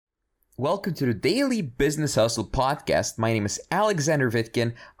Welcome to the Daily Business Hustle podcast. My name is Alexander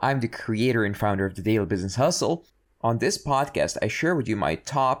Vitkin. I'm the creator and founder of the Daily Business Hustle. On this podcast, I share with you my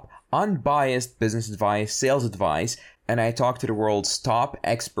top unbiased business advice, sales advice, and I talk to the world's top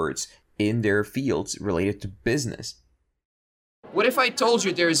experts in their fields related to business. What if I told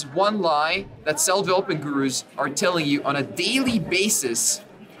you there's one lie that self-development gurus are telling you on a daily basis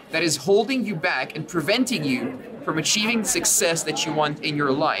that is holding you back and preventing you from achieving the success that you want in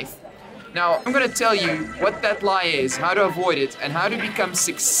your life? Now, I'm going to tell you what that lie is, how to avoid it, and how to become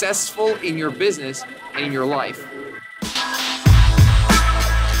successful in your business and in your life.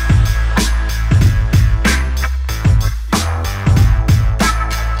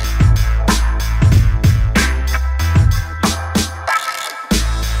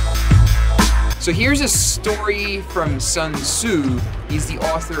 So here's a story from Sun Tzu. He's the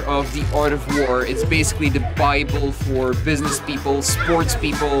author of The Art of War. It's basically the Bible for business people, sports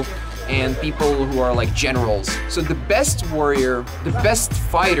people, and people who are like generals. So the best warrior, the best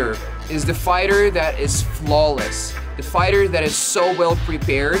fighter, is the fighter that is flawless. The fighter that is so well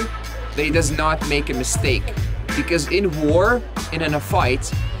prepared that he does not make a mistake. Because in war, in a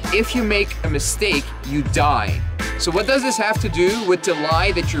fight, if you make a mistake, you die. So what does this have to do with the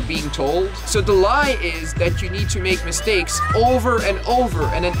lie that you're being told? So the lie is that you need to make mistakes over and over,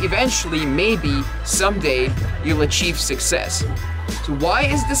 and then eventually, maybe, someday, you'll achieve success. So why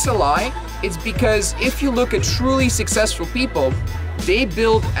is this a lie? It's because if you look at truly successful people, they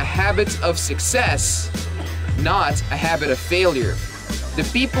build a habit of success, not a habit of failure. The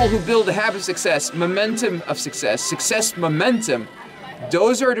people who build a habit of success, momentum of success, success momentum,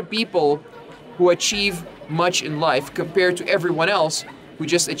 those are the people who achieve much in life compared to everyone else who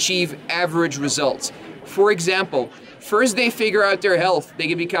just achieve average results. For example, first they figure out their health, they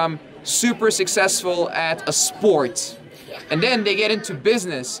can become super successful at a sport. And then they get into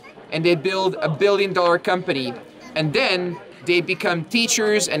business and they build $1 billion company. And then they become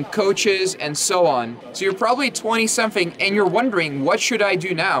teachers and coaches and so on. So you're probably 20 something and you're wondering, what should I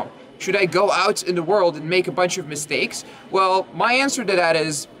do now? Should I go out in the world and make a bunch of mistakes? Well, my answer to that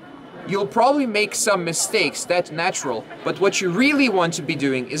is, you'll probably make some mistakes, that's natural. But what you really want to be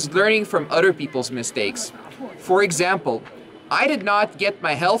doing is learning from other people's mistakes. For example, I did not get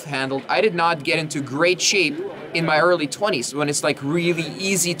my health handled. I did not get into great shape in my early 20s when it's like really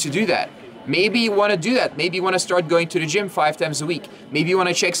easy to do that. Maybe you want to do that. Maybe you want to start going to the gym 5 times a week. Maybe you want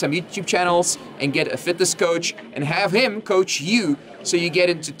to check some YouTube channels and get a fitness coach and have him coach you so you get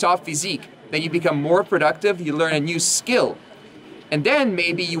into top physique. Then you become more productive, you learn a new skill. And then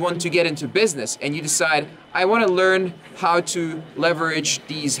maybe you want to get into business and you decide, I want to learn how to leverage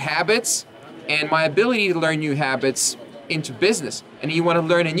these habits and my ability to learn new habits into business. And you want to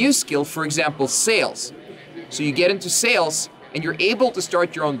learn a new skill, for example, sales. So you get into sales and you're able to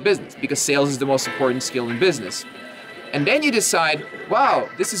start your own business because sales is the most important skill in business. And then you decide, wow,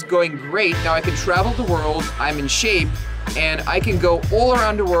 this is going great. Now I can travel the world, I'm in shape, and I can go all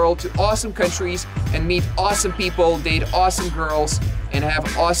around the world to awesome countries and meet awesome people, date awesome girls, and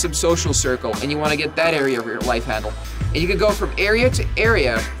have awesome social circle. And you want to get that area of your life handled. And you can go from area to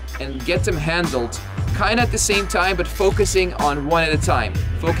area and get them handled kind of at the same time, but focusing on one at a time.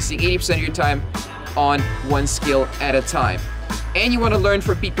 Focusing 80% of your time on one skill at a time. And you want to learn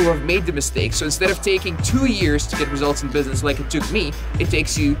from people who have made the mistake. So instead of taking 2 years to get results in business like it took me, it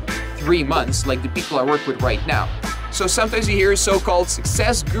takes you 3 months, like the people I work with right now. So sometimes you hear so-called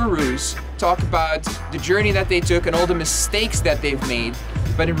success gurus talk about the journey that they took and all the mistakes that they've made.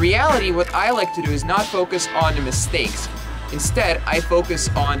 But in reality, what I like to do is not focus on the mistakes. Instead, I focus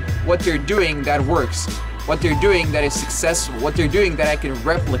on what they're doing that works, what they're doing that is successful, what they're doing that I can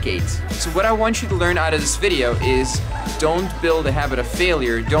replicate. So what I want you to learn out of this video is don't build a habit of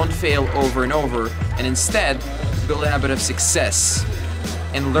failure, don't fail over and over, and instead build a habit of success.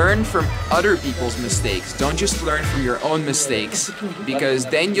 And learn from other people's mistakes. Don't just learn from your own mistakes, because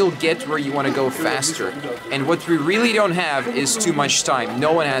then you'll get where you want to go faster. And what we really don't have is too much time.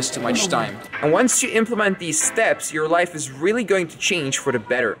 No one has too much time. And once you implement these steps, your life is really going to change for the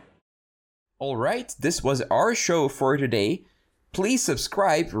better. Alright, this was our show for today. Please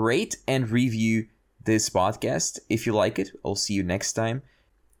subscribe, rate, and review this podcast if you like it. I'll see you next time.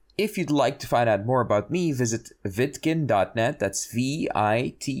 If you'd like to find out more about me, visit vitkin.net. That's VITKIN.net.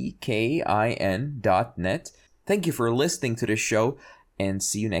 Thank you for listening to this show, and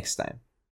see you next time.